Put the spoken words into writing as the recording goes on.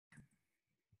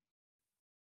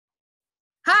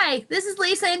Hi, this is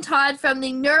Lisa and Todd from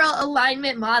the Neural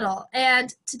Alignment Model,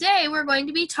 and today we're going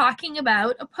to be talking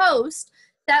about a post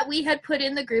that we had put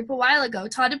in the group a while ago.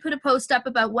 Todd had put a post up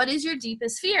about what is your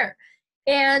deepest fear,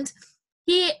 and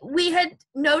we had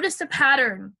noticed a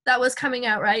pattern that was coming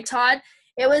out, right, Todd?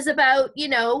 It was about,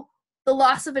 the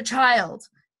loss of a child,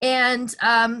 and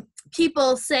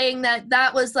people saying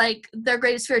that was like their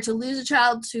greatest fear, to lose a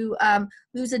child, to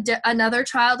lose another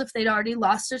child if they'd already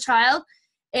lost a child.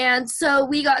 And so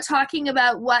we got talking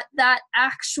about what that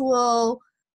actual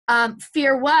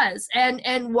fear was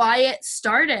and why it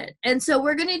started. And so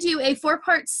we're going to do a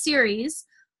 4-part series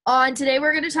on today.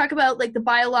 We're going to talk about like the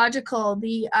biological,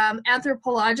 the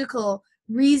anthropological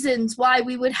reasons why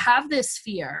we would have this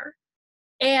fear,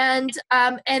 and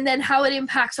then how it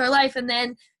impacts our life. And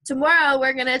then tomorrow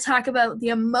we're going to talk about the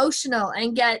emotional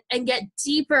and get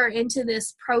deeper into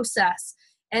this process.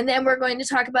 And then we're going to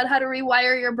talk about how to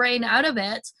rewire your brain out of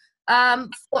it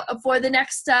for the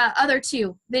next other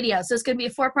 2 videos. So it's going to be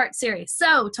a 4-part series.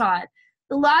 So, Todd,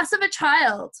 the loss of a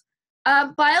child,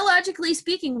 biologically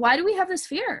speaking, why do we have this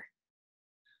fear?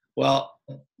 Well,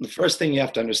 the first thing you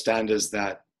have to understand is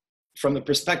that from the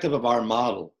perspective of our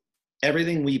model,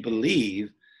 everything we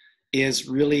believe is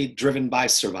really driven by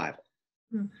survival.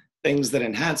 Things that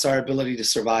enhance our ability to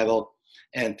survival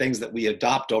and things that we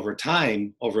adopt over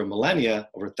time, over millennia,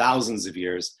 over thousands of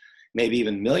years, maybe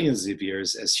even millions of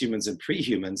years as humans and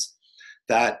pre-humans,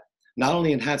 that not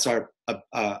only enhance our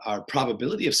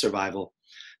probability of survival,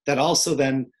 that also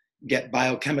then get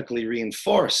biochemically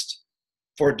reinforced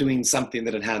for doing something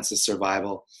that enhances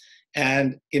survival,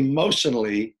 and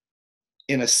emotionally,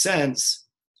 in a sense,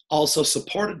 also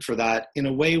supported for that in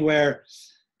a way where,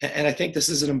 and I think this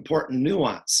is an important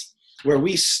nuance, where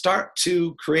we start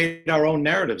to create our own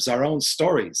narratives, our own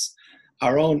stories,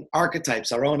 our own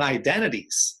archetypes, our own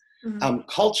identities,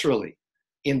 culturally,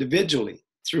 individually,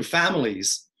 through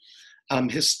families,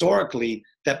 historically,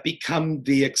 that become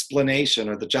the explanation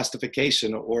or the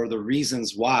justification or the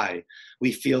reasons why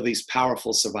we feel these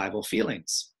powerful survival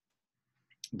feelings.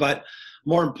 But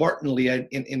more importantly,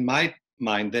 in my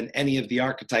mind, than any of the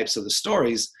archetypes of the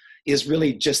stories, is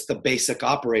really just the basic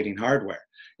operating hardware.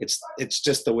 It's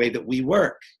just the way that we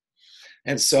work.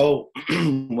 And so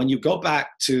when you go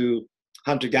back to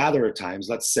hunter-gatherer times,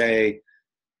 let's say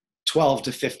 12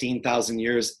 to 15,000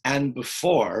 years and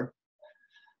before,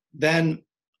 then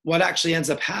what actually ends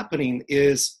up happening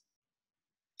is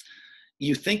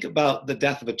you think about the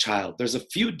death of a child. There's a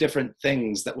few different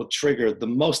things that will trigger the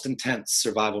most intense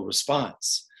survival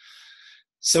response.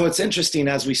 So it's interesting,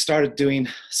 as we started doing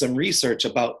some research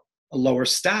about a lower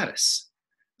status,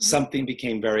 something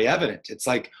became very evident. It's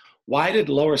like, why did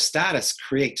lower status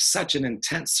create such an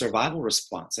intense survival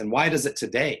response? And why does it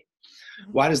today?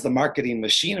 Why does the marketing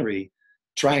machinery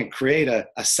try and create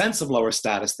a sense of lower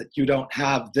status, that you don't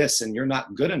have this and you're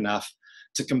not good enough,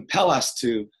 to compel us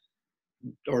to,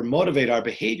 or motivate our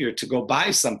behavior to go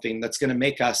buy something that's going to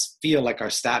make us feel like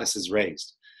our status is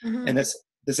raised? And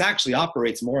this actually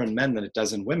operates more in men than it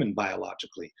does in women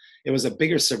biologically. It was a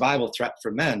bigger survival threat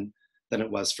for men than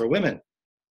it was for women.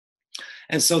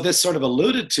 And so this sort of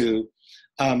alluded to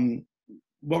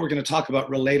what we're going to talk about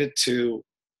related to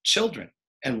children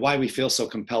and why we feel so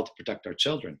compelled to protect our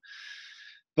children.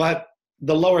 But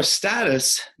the lower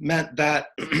status meant that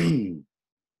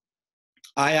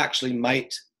I actually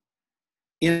might,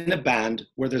 in a band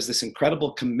where there's this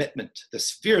incredible commitment,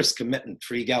 this fierce commitment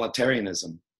for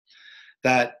egalitarianism,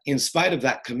 that in spite of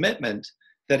that commitment,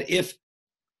 that if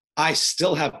I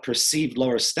still have perceived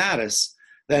lower status,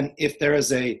 then if there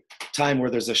is a time where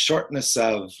there's a shortness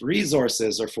of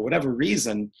resources, or for whatever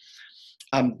reason,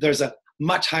 there's a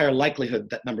much higher likelihood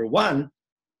that, number one,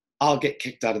 I'll get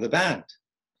kicked out of the band.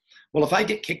 Well, if I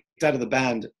get kicked out of the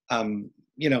band,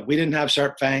 we didn't have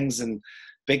sharp fangs and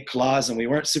big claws, and we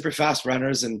weren't super fast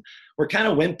runners, and we're kind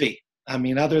of wimpy. I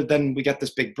mean, other than we got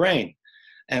this big brain.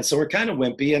 And so we're kind of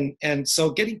wimpy. And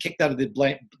so getting kicked out of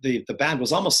the band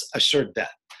was almost assured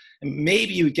death. And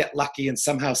maybe you get lucky and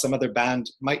somehow some other band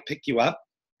might pick you up,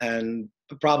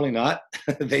 but probably not.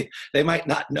 they might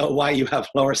not know why you have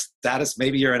lower status.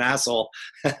 Maybe you're an asshole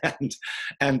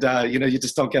and you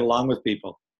just don't get along with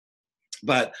people.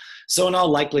 But so in all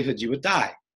likelihood, you would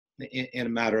die in a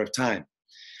matter of time.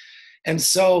 And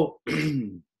so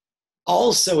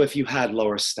also, if you had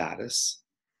lower status,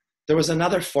 there was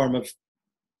another form of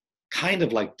kind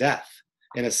of like death,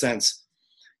 in a sense.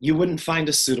 You wouldn't find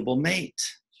a suitable mate.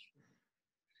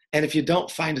 And if you don't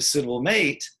find a suitable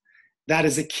mate, that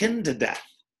is akin to death.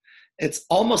 It's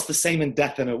almost the same in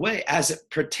death in a way, as it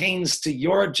pertains to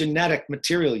your genetic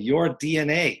material, your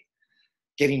DNA,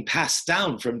 getting passed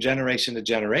down from generation to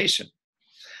generation.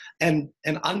 And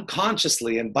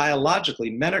unconsciously and biologically,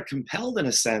 men are compelled in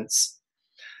a sense,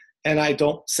 and I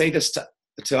don't say this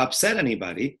to upset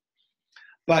anybody,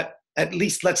 but at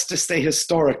least let's just say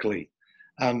historically,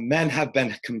 men have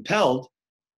been compelled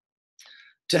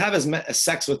to have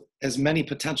sex with as many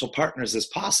potential partners as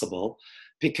possible,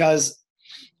 because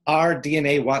our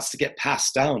DNA wants to get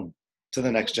passed down to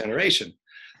the next generation.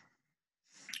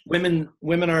 Women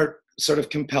are sort of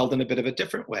compelled in a bit of a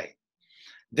different way.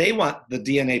 They want the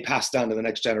DNA passed down to the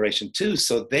next generation too,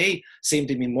 so they seem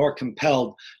to be more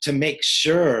compelled to make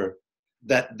sure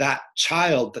that that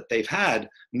child that they've had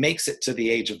makes it to the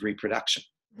age of reproduction.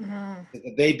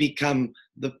 Mm-hmm. They become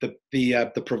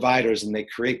the providers, and they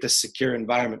create this secure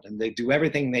environment, and they do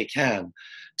everything they can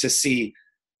to see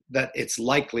that it's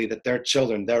likely that their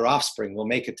children, their offspring, will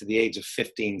make it to the age of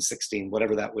 15, 16,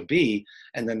 whatever that would be,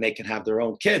 and then they can have their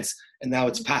own kids, and now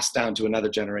it's passed down to another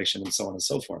generation, and so on and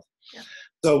so forth. Yeah.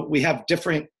 So we have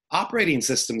different operating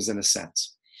systems in a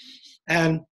sense.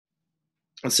 And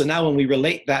so now when we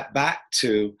relate that back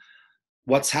to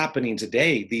what's happening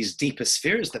today, these deepest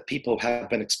fears that people have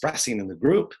been expressing in the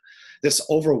group, this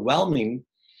overwhelming,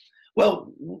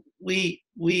 well, we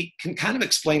can kind of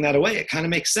explain that away. It kind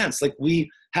of makes sense. Like, we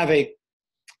have a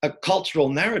cultural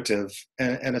narrative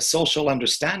and a social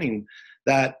understanding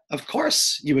that, of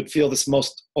course, you would feel this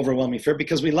most overwhelming fear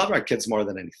because we love our kids more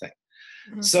than anything.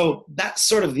 Mm-hmm. So that's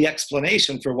sort of the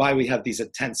explanation for why we have these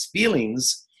intense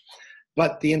feelings.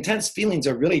 But the intense feelings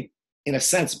are really, in a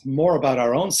sense, more about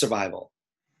our own survival,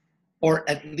 or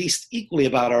at least equally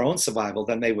about our own survival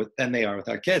than they are with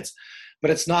our kids. But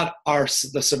it's not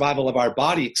the survival of our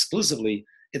body exclusively.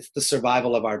 It's the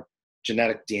survival of our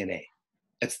genetic DNA.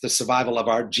 It's the survival of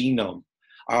our genome,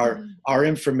 our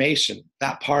information,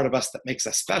 that part of us that makes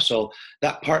us special,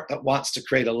 that part that wants to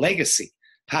create a legacy,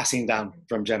 passing down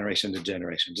from generation to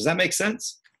generation. Does that make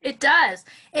sense? It does.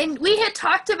 And we had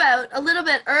talked about a little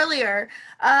bit earlier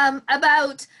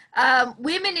about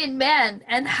women and men,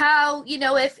 and how,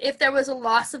 if there was a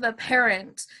loss of a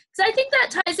parent. Because I think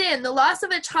that ties in. The loss of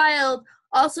a child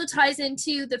also ties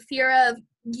into the fear of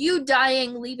you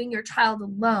dying, leaving your child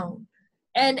alone.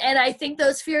 And I think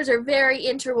those fears are very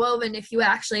interwoven if you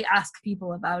actually ask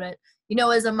people about it.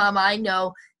 As a mom, I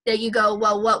know that you go,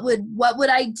 well, what would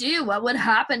I do? What would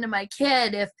happen to my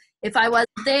kid if I wasn't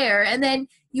there? And then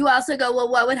you also go, well,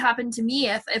 what would happen to me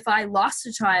if I lost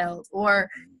a child or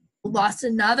lost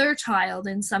another child?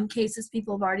 In some cases,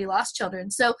 people have already lost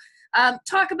children. So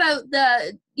talk about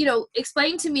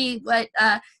explain to me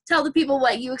tell the people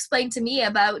what you explained to me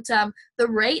about the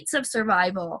rates of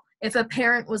survival if a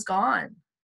parent was gone.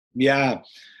 Yeah.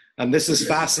 And this is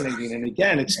fascinating. And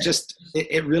again,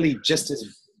 it really just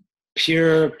is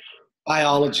pure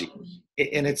biology.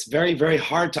 And it's very, very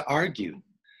hard to argue.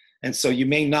 And so you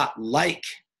may not like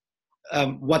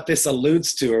what this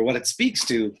alludes to or what it speaks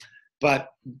to, but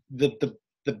the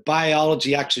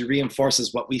biology actually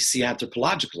reinforces what we see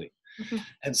anthropologically. Mm-hmm.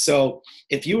 And so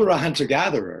if you were a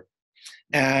hunter-gatherer,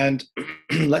 and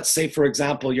let's say, for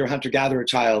example, you're a hunter-gatherer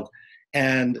child,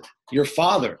 and your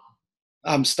father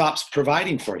stops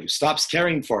providing for you, stops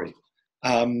caring for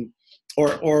you,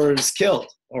 or is killed,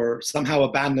 or somehow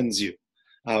abandons you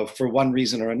for one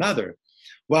reason or another.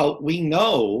 Well, we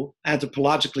know,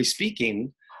 anthropologically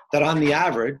speaking, that on the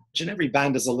average, and every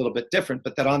band is a little bit different,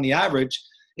 but that on the average,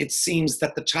 it seems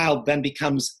that the child then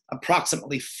becomes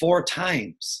approximately 4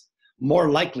 times more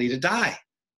likely to die.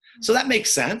 So that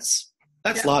makes sense.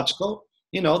 That's logical.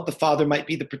 The father might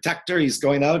be the protector. He's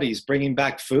going out, he's bringing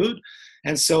back food.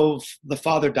 And so the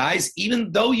father dies,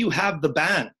 even though you have the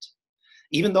band,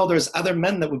 even though there's other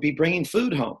men that would be bringing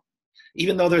food home,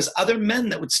 even though there's other men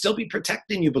that would still be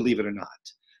protecting you, believe it or not,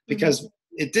 because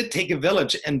it did take a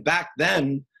village. And back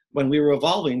then, when we were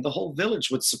evolving, the whole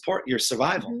village would support your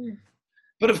survival. Mm-hmm.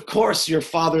 But of course, your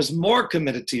father's more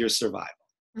committed to your survival.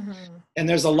 Mm-hmm. And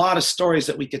there's a lot of stories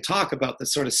that we could talk about that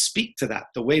sort of speak to that,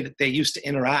 the way that they used to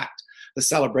interact, the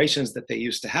celebrations that they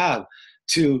used to have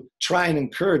to try and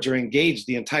encourage or engage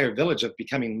the entire village of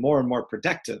becoming more and more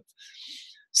protective.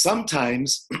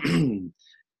 Sometimes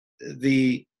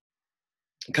the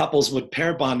couples would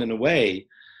pair bond in a way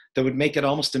that would make it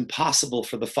almost impossible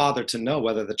for the father to know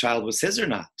whether the child was his or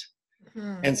not.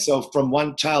 Mm-hmm. And so from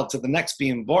one child to the next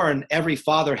being born, every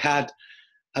father had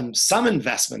some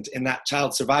investment in that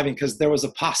child surviving, because there was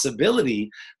a possibility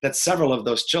that several of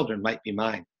those children might be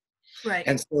mine. Right.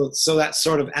 And so that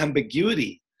sort of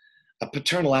ambiguity, a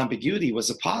paternal ambiguity, was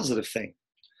a positive thing.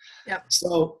 Yep.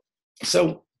 So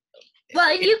well,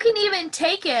 and you can even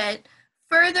take it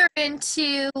further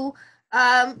into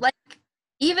like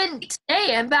even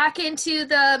today and back into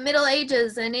the Middle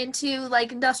Ages and into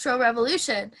like Industrial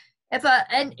Revolution.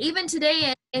 And even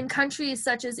today in countries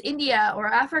such as India or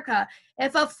Africa,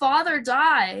 if a father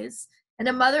dies and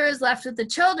a mother is left with the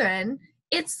children,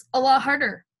 it's a lot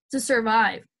harder to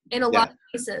survive in a Yeah. lot of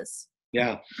cases.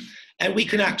 Yeah. And we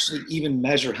can actually even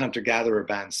measure hunter-gatherer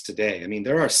bands today. I mean,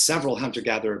 there are several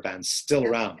hunter-gatherer bands still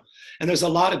around. And there's a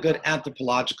lot of good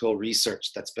anthropological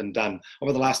research that's been done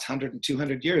over the last 100 and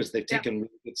 200 years. They've taken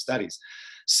really good studies.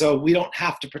 So we don't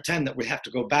have to pretend that we have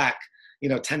to go back,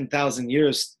 10,000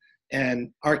 years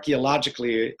and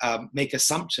archaeologically make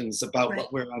assumptions about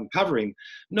what we're uncovering.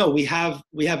 No, we have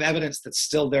evidence that's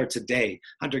still there today.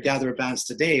 Hunter-gatherer bands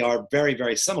today are very,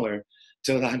 very similar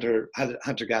to the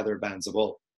hunter-gatherer bands of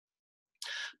old.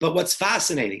 But what's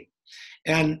fascinating,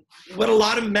 and what a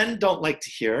lot of men don't like to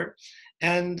hear,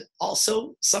 and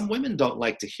also some women don't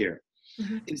like to hear,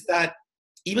 is that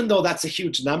even though that's a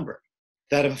huge number,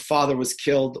 that if a father was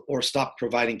killed or stopped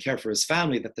providing care for his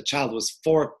family, that the child was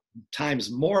 4 times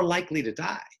more likely to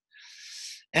die.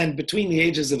 And between the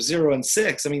ages of 0 and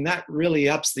 6, I mean, that really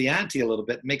ups the ante a little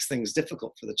bit, makes things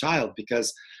difficult for the child,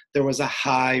 because there was a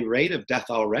high rate of death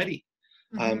already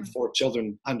for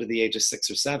children under the age of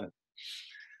 6 or 7.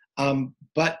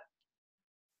 But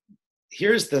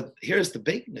here's the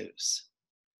big news.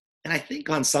 And I think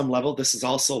on some level, this is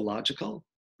also logical,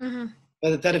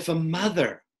 but that if a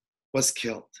mother was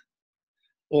killed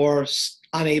or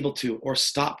unable to, or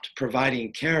stopped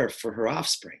providing care for her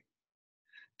offspring,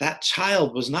 that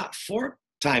child was not 4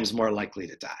 times more likely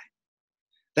to die.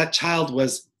 That child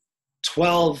was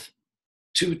 12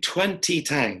 to 20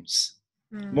 times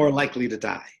more likely to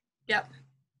die. Yep.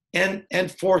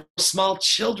 And for small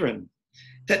children,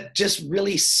 that just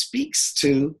really speaks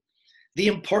to the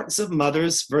importance of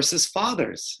mothers versus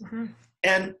fathers.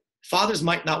 And fathers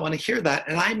might not want to hear that.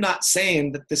 And I'm not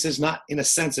saying that this is not, in a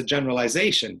sense, a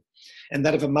generalization, and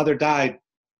that if a mother died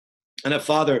and a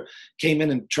father came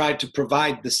in and tried to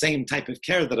provide the same type of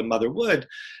care that a mother would,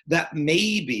 that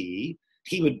maybe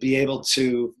he would be able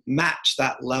to match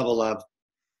that level of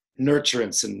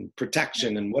nurturance and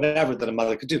protection and whatever that a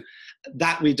mother could do.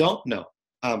 That we don't know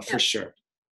for sure.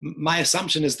 My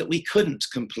assumption is that we couldn't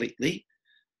completely.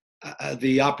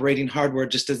 The operating hardware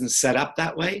just isn't set up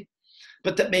that way,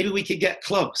 but that maybe we could get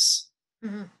close.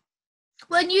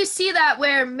 Well, and you see that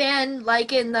where men,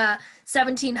 like in the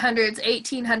 1700s,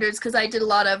 1800s, because I did a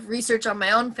lot of research on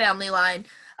my own family line,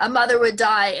 a mother would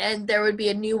die and there would be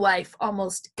a new wife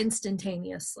almost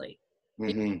instantaneously.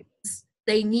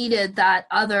 They needed that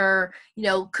other,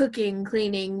 cooking,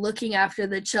 cleaning, looking after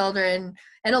the children.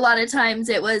 And a lot of times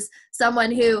it was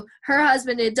someone who her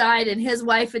husband had died and his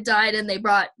wife had died, and they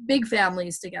brought big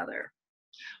families together.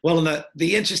 Well, and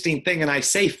the interesting thing, and I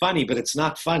say funny, but it's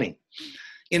not funny.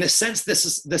 In a sense,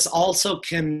 this also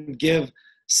can give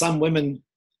some women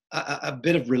a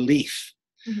bit of relief,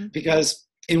 because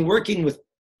in working with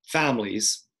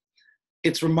families,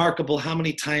 it's remarkable how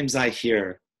many times I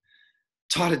hear,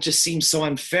 Todd, it just seems so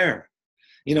unfair.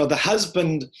 The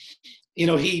husband,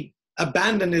 he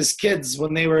abandoned his kids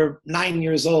when they were 9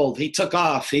 years old. He took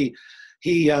off. He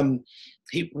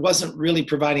wasn't really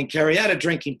providing care. He had a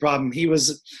drinking problem. He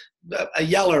was a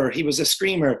yeller. He was a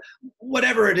screamer.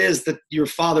 Whatever it is that your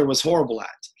father was horrible at.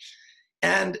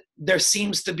 And there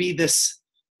seems to be this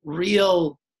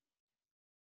real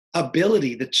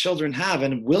ability that children have,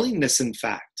 and willingness, in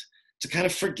fact, to kind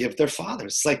of forgive their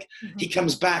fathers. Like he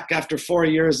comes back after 4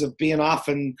 years of being off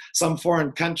in some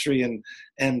foreign country and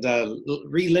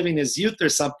reliving his youth or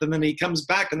something, and he comes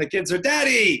back and the kids are,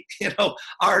 Daddy,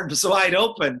 arms wide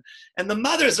open. And the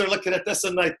mothers are looking at this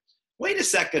and like, wait a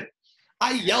second,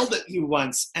 I yelled at you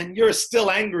once and you're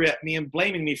still angry at me and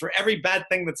blaming me for every bad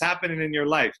thing that's happening in your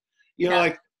life.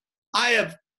 Like, I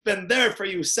have been there for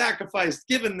you, sacrificed,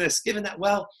 given this, given that.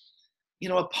 Well,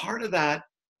 a part of that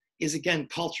is, again,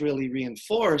 culturally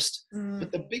reinforced.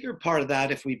 But the bigger part of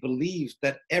that, if we believe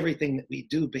that everything that we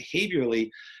do behaviorally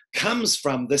comes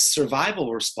from this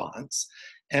survival response,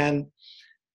 and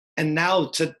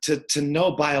now to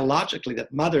know biologically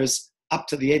that mothers up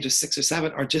to the age of 6 or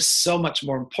 7 are just so much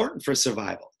more important for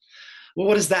survival. Well,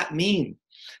 what does that mean?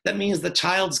 That means the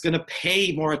child's going to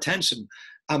pay more attention,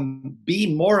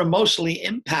 be more emotionally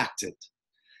impacted,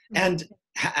 and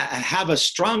have a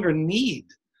stronger need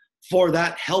for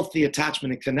that healthy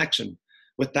attachment and connection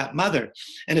with that mother.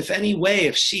 And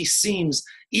if she seems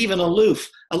even aloof,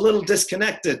 a little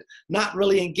disconnected, not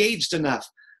really engaged enough,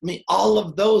 I mean, all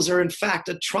of those are in fact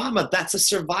a trauma. That's a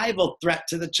survival threat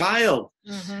to the child.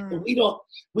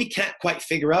 We can't quite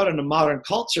figure out in a modern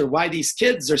culture why these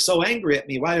kids are so angry at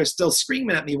me, why they're still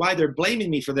screaming at me, why they're blaming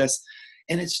me for this.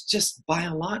 And it's just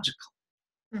biological.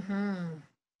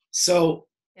 So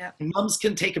Yeah. Moms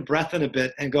can take a breath in a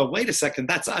bit and go, wait a second,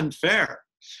 that's unfair.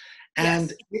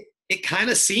 And Yes. it kind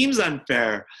of seems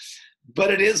unfair, but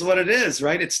it is what it is,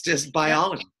 right? It's just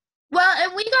biology. Well,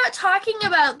 and we got talking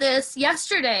about this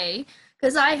yesterday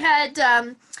because I had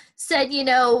said,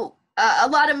 a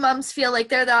lot of moms feel like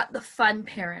they're not the fun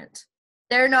parent.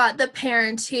 They're not the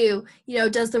parent who,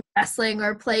 does the wrestling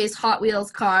or plays Hot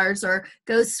Wheels cars or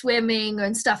goes swimming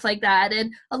and stuff like that.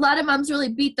 And a lot of moms really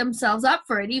beat themselves up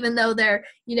for it, even though they're,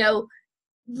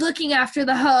 looking after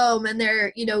the home and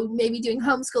they're, maybe doing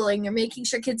homeschooling. They're making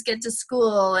sure kids get to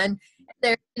school and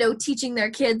they're, teaching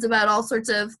their kids about all sorts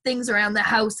of things around the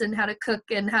house and how to cook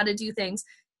and how to do things.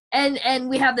 And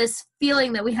we have this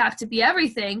feeling that we have to be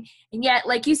everything. And yet,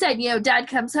 like you said, dad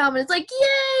comes home and it's like,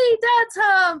 yay, dad's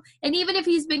home. And even if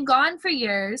he's been gone for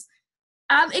years,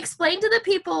 explain to the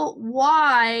people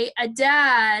why a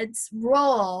dad's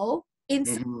role in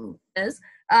this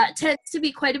tends to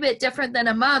be quite a bit different than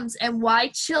a mom's, and why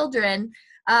children,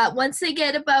 once they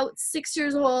get about 6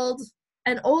 years old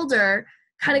and older,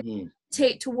 kind of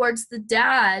gravitate towards the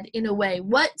dad in a way.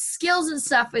 What skills and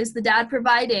stuff is the dad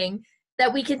providing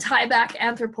that we can tie back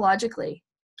anthropologically?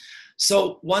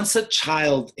 So once a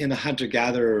child in a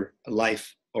hunter-gatherer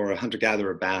life or a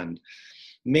hunter-gatherer band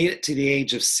made it to the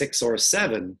age of 6 or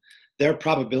 7, their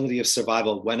probability of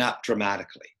survival went up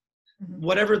dramatically.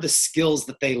 Whatever the skills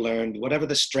that they learned, whatever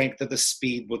the strength or the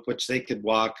speed with which they could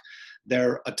walk,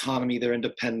 their autonomy, their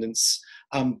independence,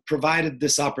 provided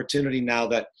this opportunity now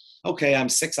that, okay, I'm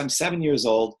 6, I'm 7 years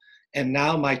old, and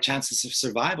now my chances of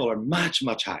survival are much,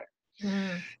 much higher.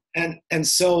 And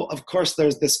so, of course,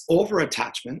 there's this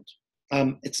over-attachment.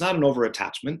 It's not an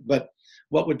over-attachment, but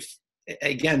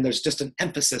again, there's just an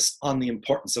emphasis on the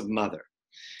importance of mother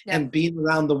and being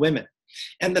around the women.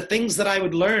 And the things that I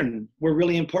would learn were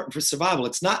really important for survival.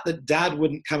 It's not that dad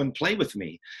wouldn't come and play with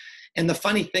me. And the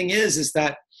funny thing is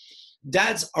that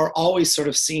dads are always sort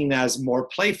of seen as more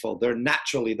playful. They're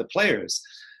naturally the players.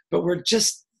 But we're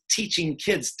just teaching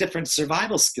kids different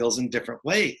survival skills in different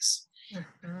ways.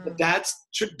 The dads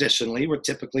traditionally were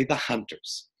typically the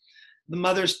hunters. The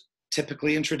mothers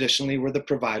typically and traditionally were the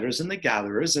providers and the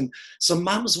gatherers. And so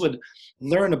moms would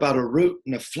learn about a root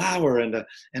and a flower and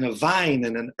a vine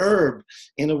and an herb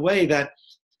in a way that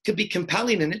could be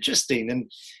compelling and interesting.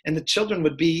 And the children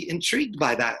would be intrigued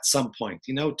by that at some point,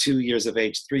 2 years of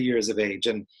age, 3 years of age.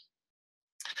 And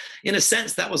in a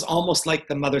sense, that was almost like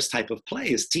the mother's type of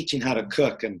play, is teaching how to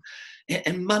cook.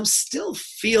 And moms still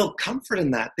feel comfort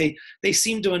in that. They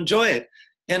seem to enjoy it.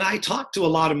 And I talk to a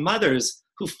lot of mothers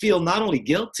who feel not only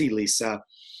guilty, Lisa,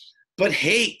 but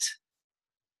hate,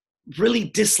 really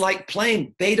dislike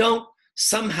playing. They don't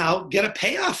somehow get a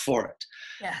payoff for it.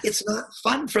 Yes. It's not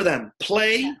fun for them.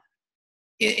 Play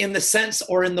in the sense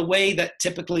or in the way that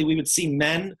typically we would see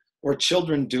men or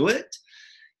children do it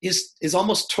is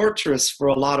almost torturous for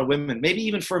a lot of women, maybe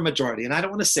even for a majority. And I don't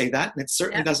want to say that, and it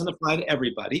certainly doesn't apply to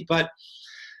everybody, but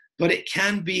it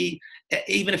can be,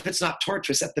 even if it's not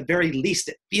torturous, at the very least,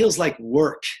 it feels like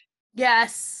work.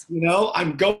 Yes.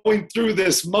 I'm going through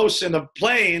this motion of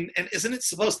playing, and isn't it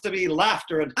supposed to be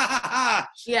laughter and ha ha ha?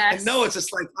 Yes. And no, it's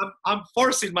just like I'm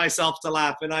forcing myself to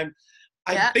laugh, and I'm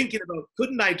thinking about,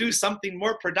 couldn't I do something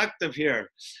more productive here?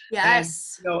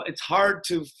 Yes. And, it's hard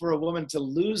for a woman to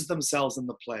lose themselves in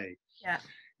the play. Yeah.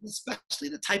 Especially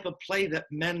the type of play that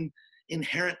men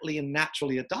inherently and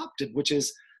naturally adopted, which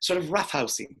is sort of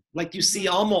roughhousing. Like you see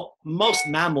most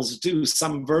mammals do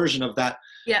some version of that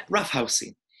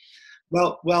roughhousing.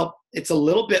 Well, it's a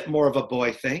little bit more of a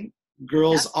boy thing.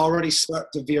 Girls already start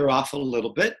to veer off a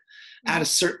little bit at a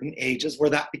certain ages where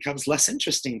that becomes less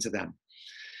interesting to them.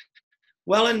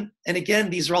 Well, and again,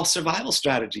 these are all survival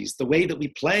strategies. The way that we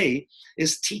play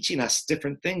is teaching us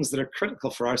different things that are critical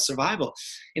for our survival.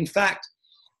 In fact,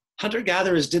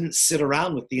 hunter-gatherers didn't sit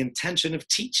around with the intention of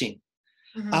teaching.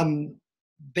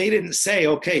 They didn't say,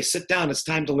 okay, sit down, it's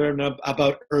time to learn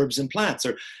about herbs and plants,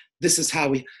 or this is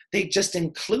how they just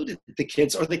included the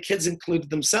kids, or the kids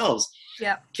included themselves.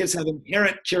 Yeah. Kids have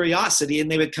inherent curiosity, and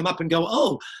they would come up and go,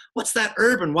 oh, what's that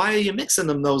herb, and why are you mixing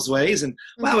them those ways? And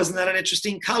wow, isn't that an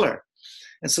interesting color?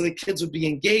 And so the kids would be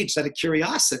engaged out of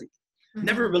curiosity.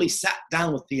 Never really sat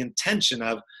down with the intention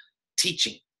of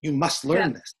teaching. You must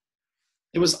learn this.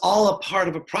 It was all a part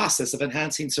of a process of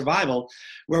enhancing survival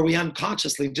where we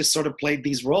unconsciously just sort of played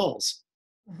these roles.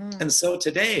 And so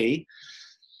today,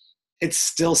 it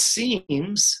still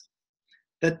seems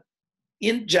that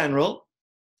in general,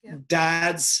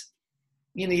 dads,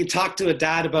 you talk to a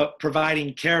dad about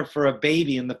providing care for a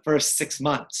baby in the first 6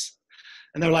 months.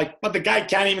 And they're like, but the guy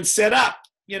can't even sit up.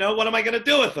 What am I going to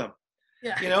do with him?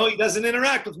 Yeah. He doesn't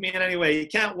interact with me in any way. He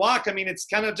can't walk. I mean, it's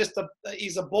kind of just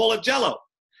he's a bowl of Jell-O.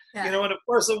 You know, and of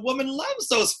course, a woman loves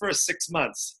those first 6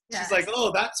 months. Yes. She's like,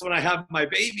 oh, that's when I have my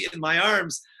baby in my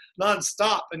arms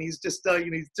nonstop. And he's just,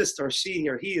 he's just, or she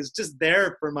or he is just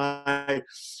there for my,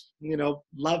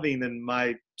 loving and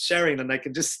my sharing. And I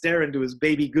can just stare into his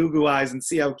baby goo-goo eyes and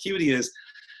see how cute he is.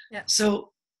 Yeah.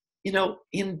 So,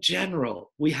 in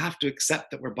general, we have to accept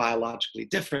that we're biologically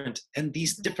different. And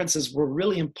these differences were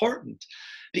really important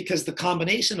because the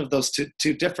combination of those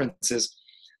two differences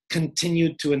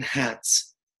continued to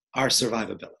enhance our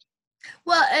survivability.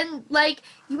 Well, and like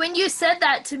when you said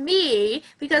that to me,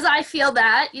 because I feel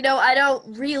that, I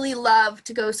don't really love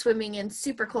to go swimming in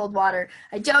super cold water.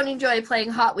 I don't enjoy playing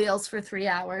Hot Wheels for 3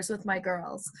 hours with my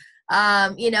girls.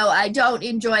 I don't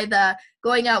enjoy the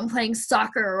going out and playing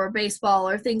soccer or baseball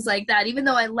or things like that. Even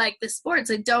though I like the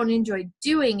sports, I don't enjoy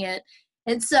doing it.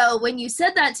 And so when you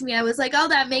said that to me, I was like, oh,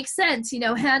 that makes sense.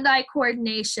 Hand-eye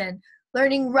coordination,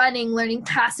 learning running, learning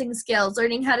passing skills,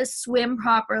 learning how to swim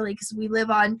properly because we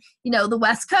live on, the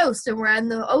West Coast and we're in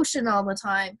the ocean all the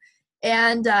time.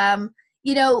 And,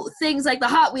 things like the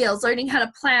Hot Wheels, learning how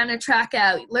to plan a track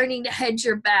out, learning to hedge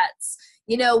your bets,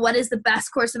 what is the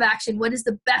best course of action? What is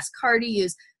the best car to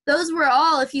use? Those were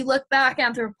all, if you look back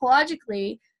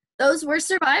anthropologically, those were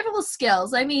survival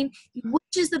skills. I mean,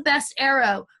 which is the best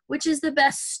arrow? Which is the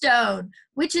best stone?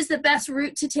 Which is the best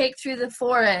route to take through the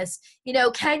forest?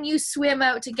 Can you swim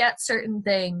out to get certain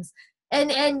things?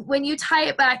 And when you tie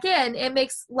it back in, it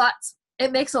makes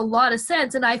a lot of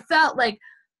sense. And I felt like,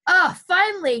 oh,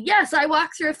 finally, yes, I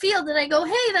walk through a field and I go,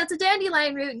 hey, that's a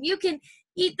dandelion root, and you can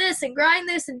eat this and grind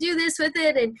this and do this with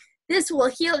it, and this will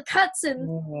heal cuts. And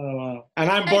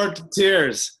I'm bored to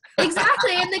tears.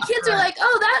 Exactly. And the kids are like,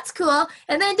 oh, that's cool.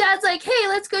 And then dad's like, hey,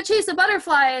 let's go chase a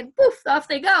butterfly, and poof, off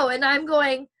they go. And I'm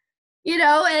going,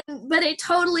 but it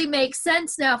totally makes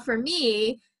sense now for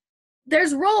me.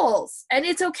 There's roles, and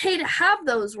it's okay to have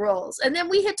those roles. And then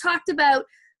we had talked about,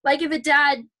 like, if a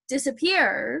dad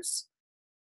disappears,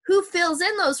 who fills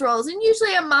in those roles? And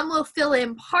usually a mom will fill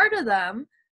in part of them,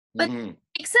 but it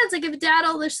makes sense. Like if a dad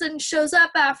all of a sudden shows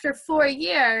up after 4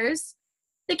 years,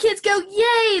 the kids go,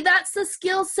 yay, that's the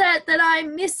skill set that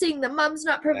I'm missing. The mom's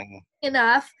not providing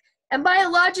enough. And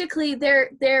biologically,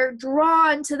 they're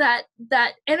drawn to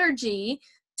that energy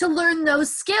to learn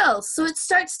those skills. So it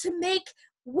starts to make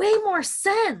way more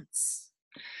sense.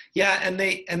 Yeah, and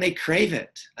they crave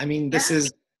it. I mean, this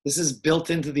is built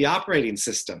into the operating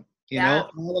system.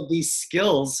 All of these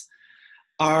skills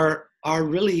are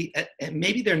really,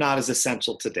 maybe they're not as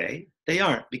essential today. They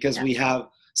aren't, because we have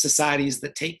societies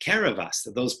that take care of us.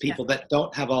 Those people that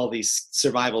don't have all these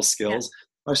survival skills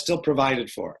are still provided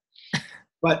for.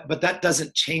 But that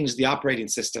doesn't change the operating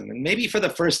system. And maybe for the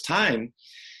first time,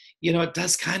 it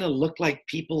does kind of look like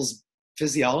people's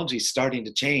physiology is starting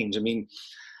to change. I mean,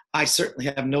 I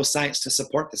certainly have no science to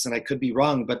support this, and I could be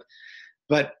wrong,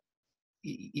 but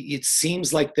it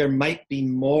seems like there might be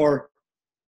more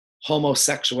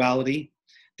homosexuality.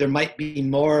 There might be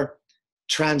more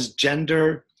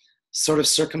transgender sort of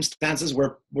circumstances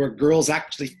where girls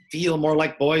actually feel more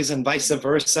like boys and vice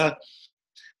versa.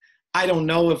 I don't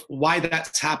know why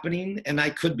that's happening, and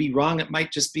I could be wrong. It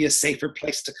might just be a safer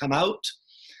place to come out.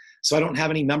 So I don't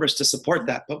have any numbers to support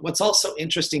that. But what's also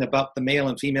interesting about the male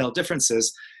and female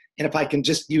differences, and if I can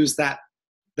just use that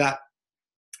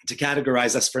to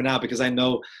categorize us for now, because I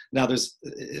know now there's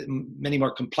many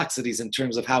more complexities in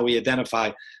terms of how we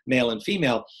identify male and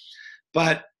female,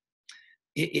 but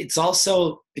it's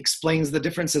also explains the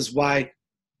differences why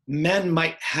men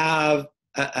might have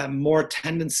a more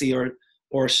tendency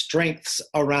or strengths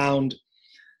around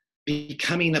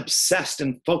becoming obsessed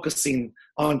and focusing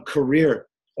on career,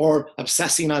 or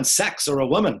obsessing on sex or a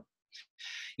woman,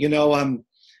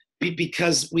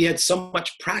 because we had so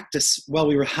much practice while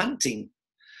we were hunting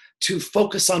to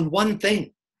focus on one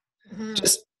thing,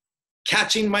 just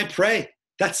catching my prey.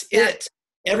 That's it.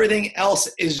 Everything else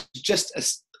is just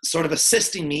sort of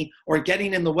assisting me or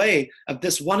getting in the way of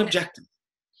this one objective.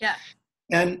 Yeah.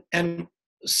 And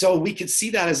so we could see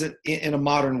that as in a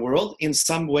modern world. In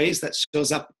some ways that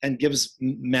shows up and gives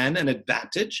men an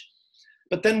advantage,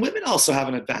 but then women also have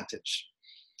an advantage.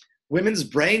 Women's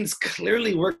brains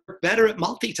clearly work better at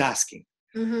multitasking.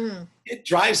 It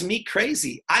drives me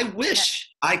crazy. I wish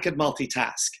I could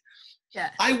multitask.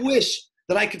 I wish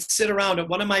that I could sit around at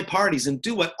one of my parties and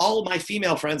do what all my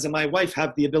female friends and my wife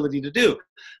have the ability to do.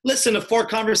 Listen to 4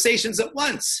 conversations at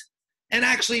once and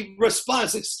actually respond.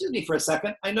 So, excuse me for a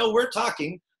second. I know we're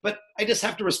talking, but I just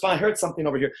have to respond. I heard something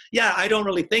over here. Yeah, I don't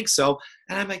really think so.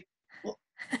 And I'm like, well,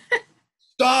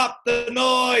 stop the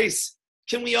noise.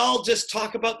 Can we all just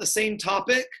talk about the same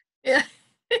topic? Yeah.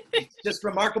 It's just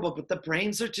remarkable, but the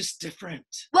brains are just different.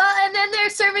 Well, and then they're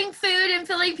serving food and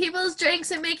filling people's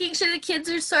drinks and making sure the kids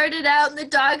are sorted out and the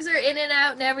dogs are in and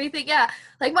out and everything. Yeah.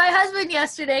 Like my husband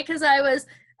yesterday, because I was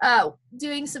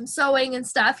doing some sewing and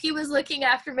stuff, he was looking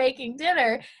after making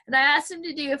dinner, and I asked him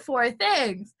to do 4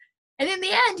 things. And in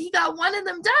the end, he got one of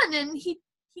them done, and he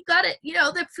got it,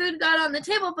 the food got on the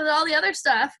table, but all the other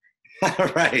stuff.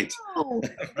 Right. Oh,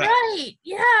 right.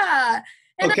 Yeah.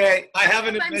 And okay, I have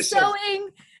an admission. I'm sewing,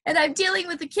 and I'm dealing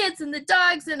with the kids and the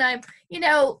dogs, and I'm,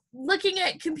 looking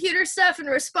at computer stuff and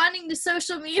responding to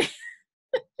social media.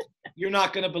 You're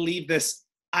not going to believe this.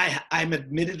 I'm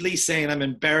admittedly saying I'm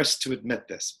embarrassed to admit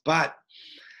this, but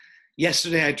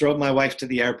yesterday I drove my wife to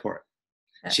the airport.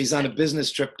 She's on a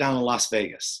business trip down in Las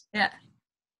Vegas. Yeah.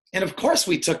 And of course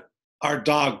we took our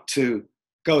dog to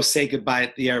go say goodbye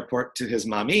at the airport to his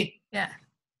mommy. Yeah.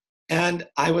 And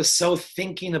I was so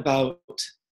thinking about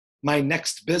my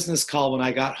next business call when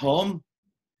I got home.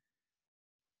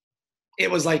 It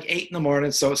was like 8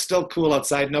 a.m, so it's still cool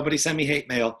outside. Nobody sent me hate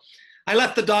mail. I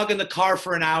left the dog in the car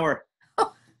for an hour.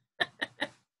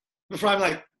 Before I'm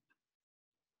like,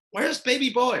 where's baby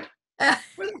boy? Where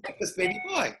the heck is baby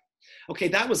boy? Okay,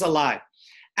 that was a lie.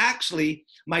 Actually,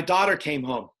 my daughter came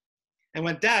home and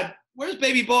went, Dad, where's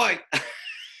baby boy?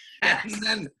 And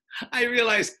then I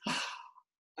realized,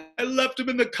 I left him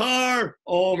in the car.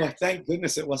 Oh, my, thank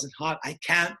goodness it wasn't hot. I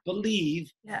can't believe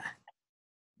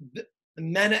the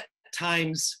men at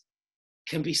times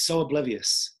can be so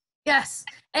oblivious. Yes,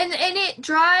 and it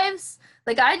drives,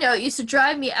 like I know it used to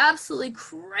drive me absolutely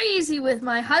crazy with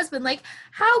my husband. Like,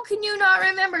 how can you not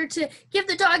remember to give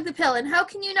the dog the pill? And how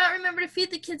can you not remember to feed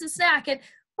the kids a snack? And,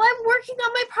 well, I'm working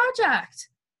on my project.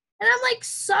 And I'm like,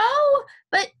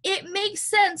 but it makes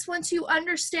sense once you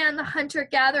understand the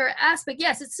hunter-gatherer aspect.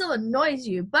 Yes, it still annoys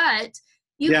you, but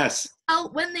you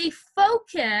when they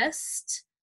focused,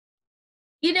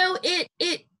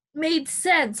 it made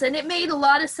sense. And it made a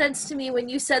lot of sense to me when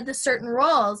you said the certain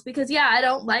roles, because I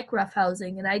don't like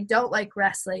roughhousing, and I don't like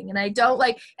wrestling, and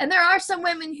and there are some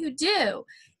women who do.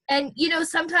 And,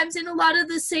 sometimes in a lot of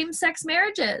the same-sex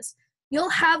marriages, you'll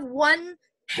have one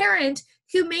parent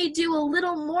who may do a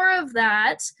little more of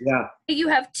that. Yeah. You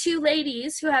have 2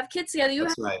 ladies who have kids together. You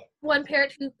have one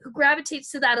parent who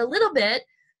gravitates to that a little bit,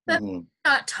 but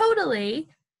not totally.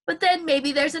 But then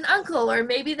maybe there's an uncle, or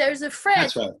maybe there's a friend.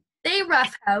 That's right. They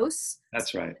roughhouse.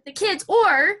 That's right. The kids.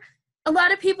 Or a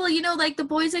lot of people, like the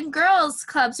Boys and Girls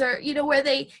Clubs, or, where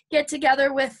they get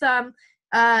together with, a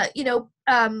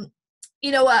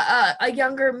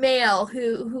younger male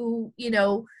who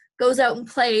goes out and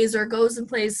plays, or goes and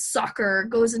plays soccer, or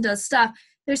goes and does stuff.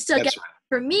 They're still right.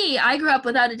 For me, I grew up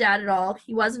without a dad at all.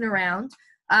 He wasn't around.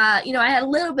 I had a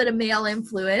little bit of male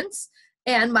influence,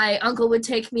 and my uncle would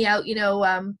take me out,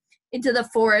 into the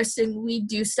forest, and we'd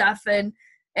do stuff. And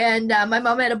my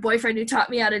mom had a boyfriend who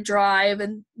taught me how to drive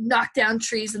and knock down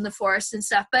trees in the forest and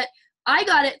stuff. But I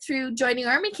got it through joining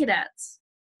Army Cadets.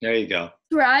 There you go.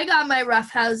 Where I got my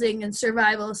roughhousing and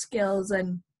survival skills.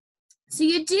 And so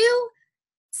you do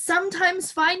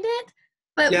sometimes find it,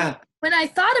 but when I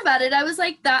thought about it, I was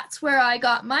like, that's where I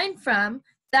got mine from.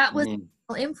 That was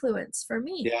influence for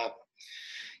me.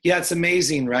 Yeah, it's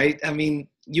amazing, right? I mean,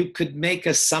 you could make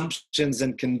assumptions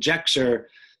and conjecture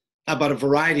about a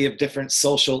variety of different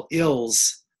social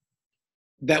ills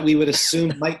that we would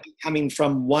assume might be coming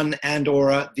from one and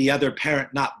or the other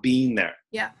parent not being there.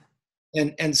 Yeah.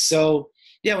 And so,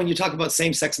 when you talk about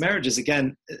same-sex marriages,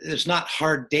 again, there's not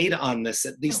hard data on this,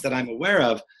 at least that I'm aware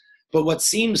of. But what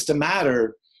seems to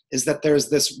matter is that there's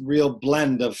this real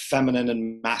blend of feminine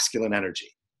and masculine energy.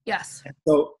 Yes.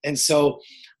 And so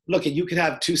look, you could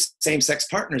have 2 same-sex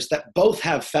partners that both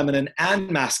have feminine and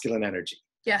masculine energy.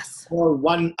 Yes. Or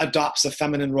one adopts a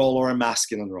feminine role or a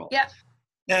masculine role. Yeah.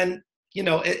 And,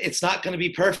 it's not going to be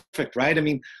perfect, right? I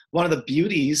mean, one of the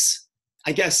beauties,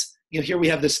 I guess, here we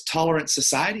have this tolerant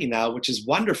society now, which is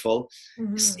wonderful.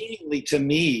 Seemingly to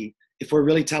me, if we're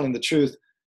really telling the truth,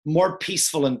 more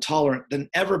peaceful and tolerant than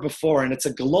ever before. And it's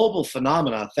a global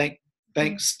phenomenon,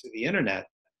 thanks to the internet.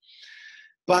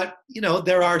 But,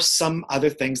 there are some other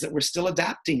things that we're still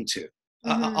adapting to.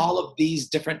 All of these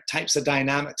different types of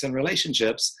dynamics and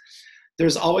relationships,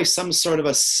 there's always some sort of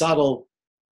a subtle,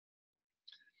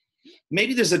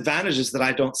 maybe there's advantages that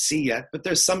I don't see yet, but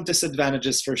there's some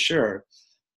disadvantages for sure.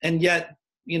 And yet,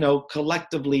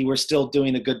 collectively, we're still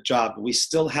doing a good job. We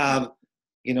still have,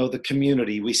 the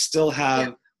community. We still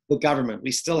have the government.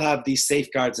 We still have these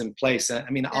safeguards in place. I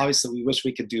mean, obviously, we wish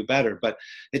we could do better, but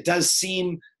it does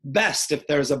seem best if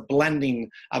there's a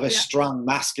blending of a strong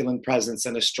masculine presence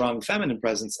and a strong feminine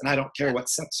presence. And I don't care what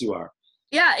sex you are.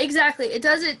 Yeah, exactly. It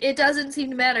doesn't seem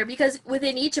to matter because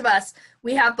within each of us,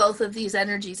 we have both of these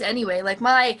energies anyway. Like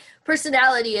my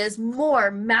personality is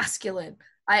more masculine.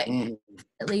 I Mhm.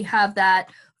 definitely have that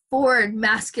forward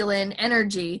masculine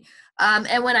energy.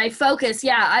 And when I focus,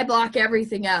 yeah, I block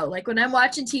everything out. Like when I'm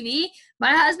watching TV,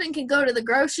 my husband can go to the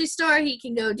grocery store, he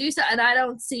can go do something, and I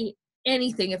don't see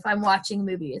anything if I'm watching a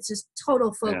movie. It's just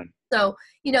total focus. Yeah.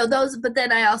 So, those, but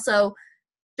then I also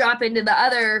drop into the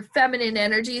other feminine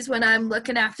energies when I'm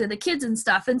looking after the kids and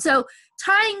stuff. And so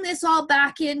tying this all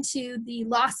back into the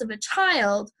loss of a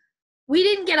child, we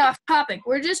didn't get off topic.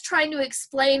 We're just trying to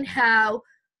explain how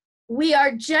we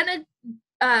are genetically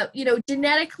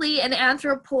and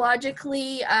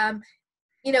anthropologically,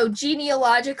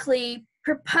 genealogically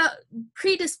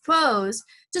predisposed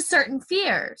to certain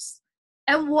fears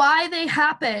and why they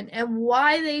happen and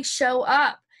why they show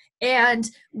up and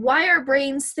why our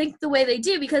brains think the way they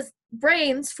do, because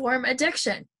brains form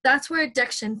addiction. That's where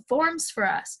addiction forms for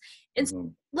us. And so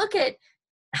Mhm. look at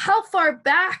how far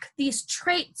back these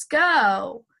traits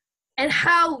go and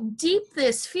how deep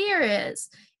this fear is.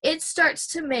 It starts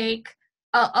to make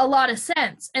a lot of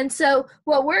sense. And so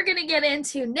what we're going to get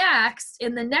into next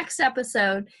in the next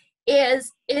episode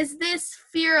is this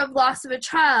fear of loss of a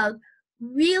child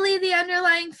really the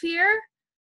underlying fear,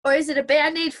 or is it a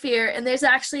band-aid fear and there's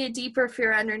actually a deeper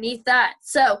fear underneath that?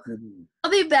 So Mhm.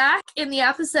 I'll be back in the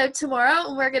episode tomorrow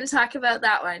and we're going to talk about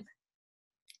that one.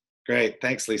 Great.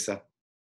 Thanks, Lisa.